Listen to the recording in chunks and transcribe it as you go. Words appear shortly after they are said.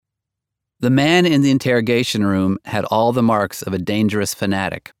The man in the interrogation room had all the marks of a dangerous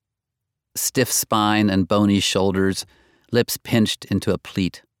fanatic. Stiff spine and bony shoulders, lips pinched into a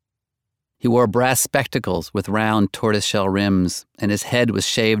pleat. He wore brass spectacles with round tortoiseshell rims, and his head was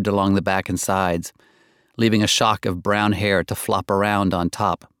shaved along the back and sides, leaving a shock of brown hair to flop around on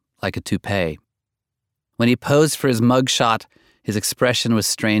top, like a toupee. When he posed for his mug shot, his expression was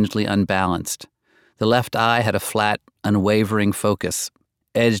strangely unbalanced. The left eye had a flat, unwavering focus,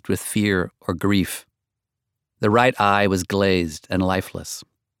 edged with fear or grief. The right eye was glazed and lifeless.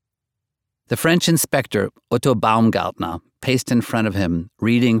 The French inspector, Otto Baumgartner, paced in front of him,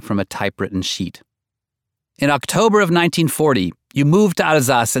 reading from a typewritten sheet. In October of 1940, you moved to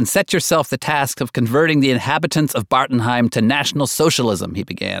Alsace and set yourself the task of converting the inhabitants of Bartenheim to National Socialism, he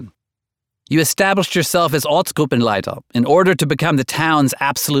began. You established yourself as Ortsgruppenleiter in order to become the town's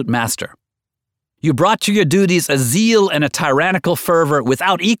absolute master. You brought to your duties a zeal and a tyrannical fervor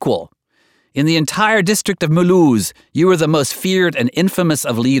without equal. In the entire district of Mulhouse, you were the most feared and infamous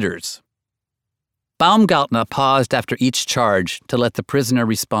of leaders. Baumgartner paused after each charge to let the prisoner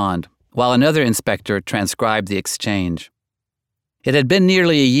respond, while another inspector transcribed the exchange. It had been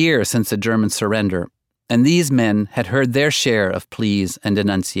nearly a year since the German surrender, and these men had heard their share of pleas and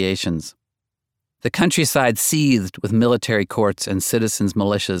denunciations. The countryside seethed with military courts and citizens'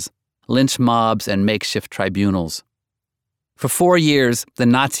 militias, lynch mobs and makeshift tribunals. For 4 years, the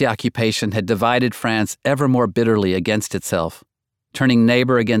Nazi occupation had divided France ever more bitterly against itself, turning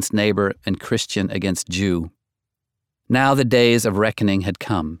neighbor against neighbor and Christian against Jew. Now the days of reckoning had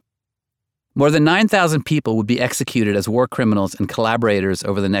come. More than 9,000 people would be executed as war criminals and collaborators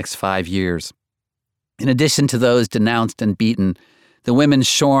over the next 5 years. In addition to those denounced and beaten, the women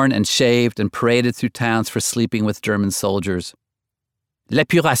shorn and shaved and paraded through towns for sleeping with German soldiers.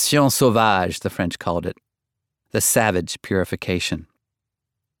 L'épuration sauvage, the French called it. The savage purification.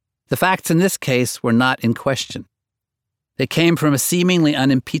 The facts in this case were not in question. They came from a seemingly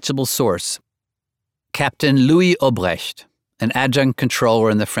unimpeachable source. Captain Louis Obrecht, an adjunct controller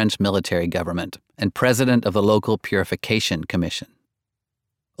in the French military government and president of the local Purification Commission.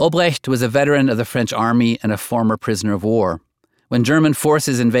 Obrecht was a veteran of the French army and a former prisoner of war. When German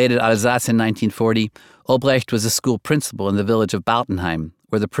forces invaded Alsace in 1940, Obrecht was a school principal in the village of Bartenheim,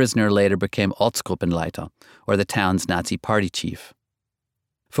 where the prisoner later became Ortsgruppenleiter, or the town's Nazi party chief.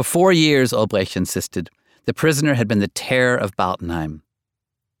 For 4 years, Obrecht insisted, the prisoner had been the terror of Bartenheim.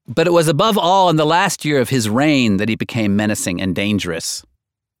 But it was above all in the last year of his reign that he became menacing and dangerous.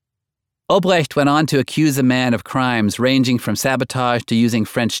 Obrecht went on to accuse the man of crimes ranging from sabotage to using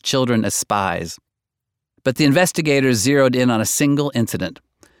French children as spies. But the investigators zeroed in on a single incident,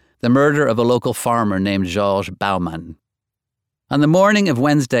 the murder of a local farmer named Georges Baumann. On the morning of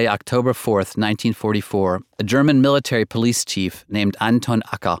Wednesday, October 4th, 1944, a German military police chief named Anton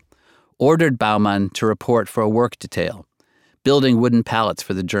Acker ordered Baumann to report for a work detail, building wooden pallets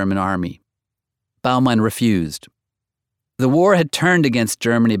for the German army. Baumann refused. The war had turned against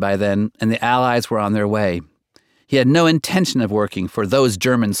Germany by then, and the Allies were on their way. He had no intention of working for those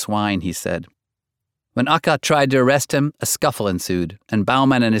German swine, he said. When Acker tried to arrest him, a scuffle ensued, and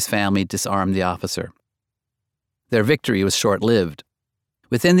Baumann and his family disarmed the officer. Their victory was short-lived.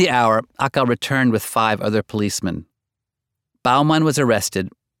 Within the hour, Acker returned with 5 other policemen. Baumann was arrested,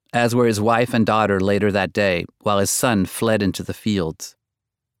 as were his wife and daughter later that day, while his son fled into the fields.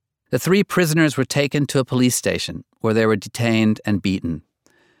 The 3 prisoners were taken to a police station, where they were detained and beaten.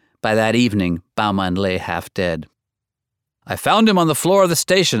 By that evening, Baumann lay half dead. I found him on the floor of the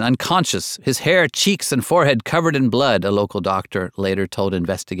station, unconscious, his hair, cheeks, and forehead covered in blood, a local doctor later told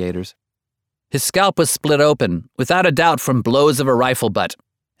investigators. His scalp was split open, without a doubt from blows of a rifle butt,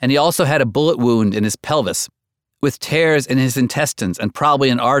 and he also had a bullet wound in his pelvis, with tears in his intestines and probably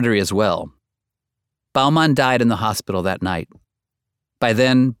an artery as well. Baumann died in the hospital that night. By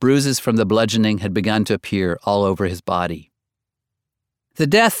then, bruises from the bludgeoning had begun to appear all over his body. The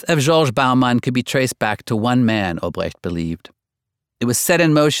death of Georges Baumann could be traced back to one man, Obrecht believed. It was set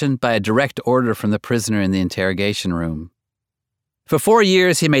in motion by a direct order from the prisoner in the interrogation room. For 4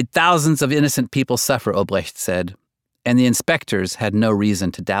 years, he made thousands of innocent people suffer, Obrecht said, and the inspectors had no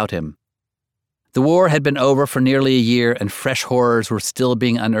reason to doubt him. The war had been over for nearly a year, and fresh horrors were still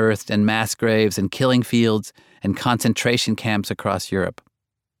being unearthed in mass graves and killing fields and concentration camps across Europe.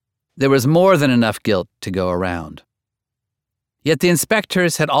 There was more than enough guilt to go around. Yet the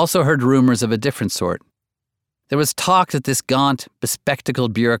inspectors had also heard rumors of a different sort. There was talk that this gaunt,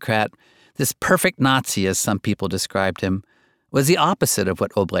 bespectacled bureaucrat, this perfect Nazi, as some people described him, was the opposite of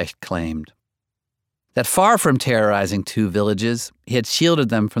what Obrecht claimed. That far from terrorizing 2 villages, he had shielded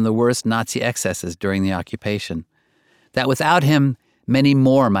them from the worst Nazi excesses during the occupation. That without him, many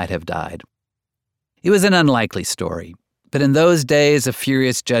more might have died, It was an unlikely story, but in those days of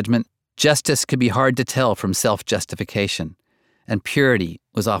furious judgment, justice could be hard to tell from self-justification, and purity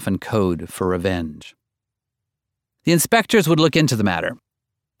was often code for revenge. The inspectors would look into the matter.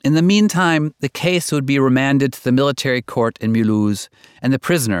 In the meantime, the case would be remanded to the military court in Mulhouse, and the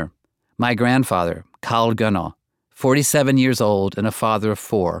prisoner, my grandfather, Karl Gönner, 47 years old and a father of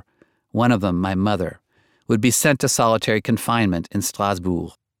 4, one of them my mother, would be sent to solitary confinement in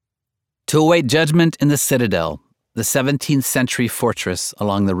Strasbourg, to await judgment in the Citadel, the 17th century fortress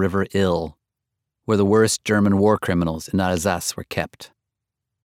along the river Ill, where the worst German war criminals in Alsace were kept.